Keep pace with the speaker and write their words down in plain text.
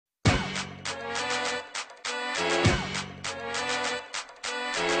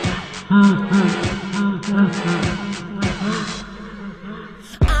I'm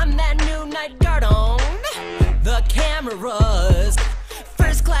that new night guard on the cameras.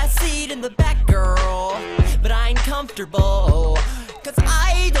 First class seat in the back, girl, but I ain't comfortable, cause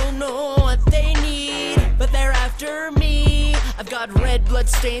I don't know what they need, but they're after me. I've got red blood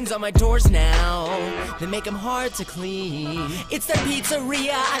stains on my doors now, they make them hard to clean. It's their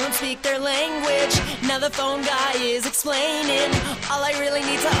pizzeria, I don't speak their language. Now the phone guy is explaining. All I really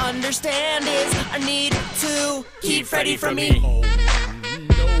need to understand is I need to keep Freddy from me,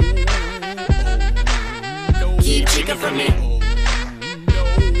 keep Chica from me,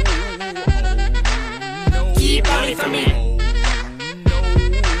 keep Bonnie from me,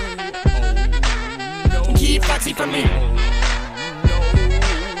 keep Foxy from me.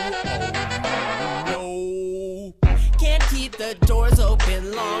 Can't keep the doors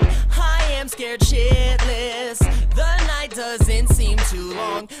open long, I am scared shitless. The night doesn't seem too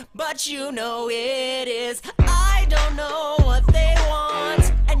long, but you know it is. I don't know what they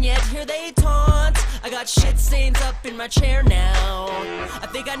want, and yet here they taunt. I got shit stains up in my chair now, I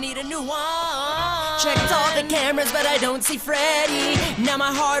think I need a new one. Checked all the cameras but I don't see Freddy. Now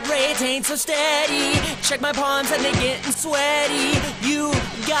my heart rate ain't so steady. Check my palms and they getting sweaty. You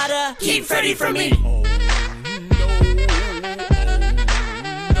gotta keep Freddy from me,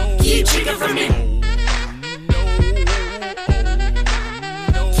 keep Chica from me,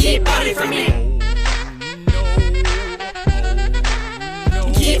 keep Bonnie from me,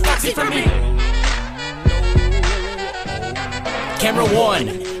 keep Foxy from me. Camera 1,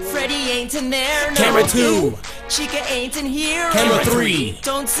 Freddy ain't in there, no. Camera 2, Chica ain't in here. Camera 3,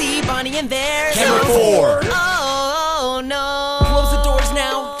 don't see Bonnie in there. Camera 4, oh no. Close the doors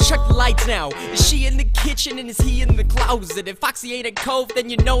now, check the lights now. Is she in the kitchen and is he in the closet? If Foxy ain't a cove, then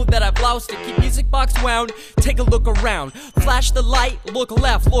you know that I've lost it. Keep music box wound, take a look around. Flash the light, look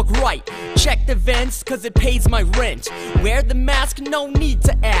left, look right. Check the vents, cause it pays my rent. Wear the mask, no need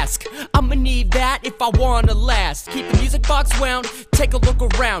to ask. I'ma need that if I wanna last. Keep the music box wound, take a look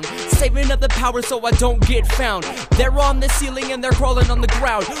around. Saving up the power so I don't get found. They're on the ceiling and they're crawling on the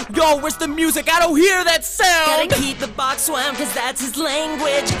ground. Yo, where's the music? I don't hear that sound. Gotta keep the box wound cause that's his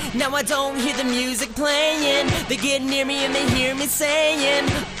language. Now I don't hear the music playing. They get near me and they hear me saying,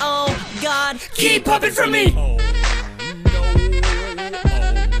 oh God, keep puppet from me,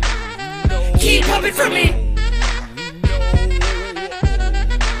 keep puppet from me,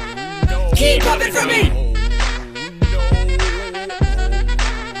 keep puppet from me,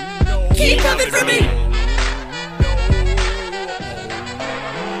 keep puppet from me,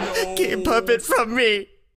 keep puppet from me.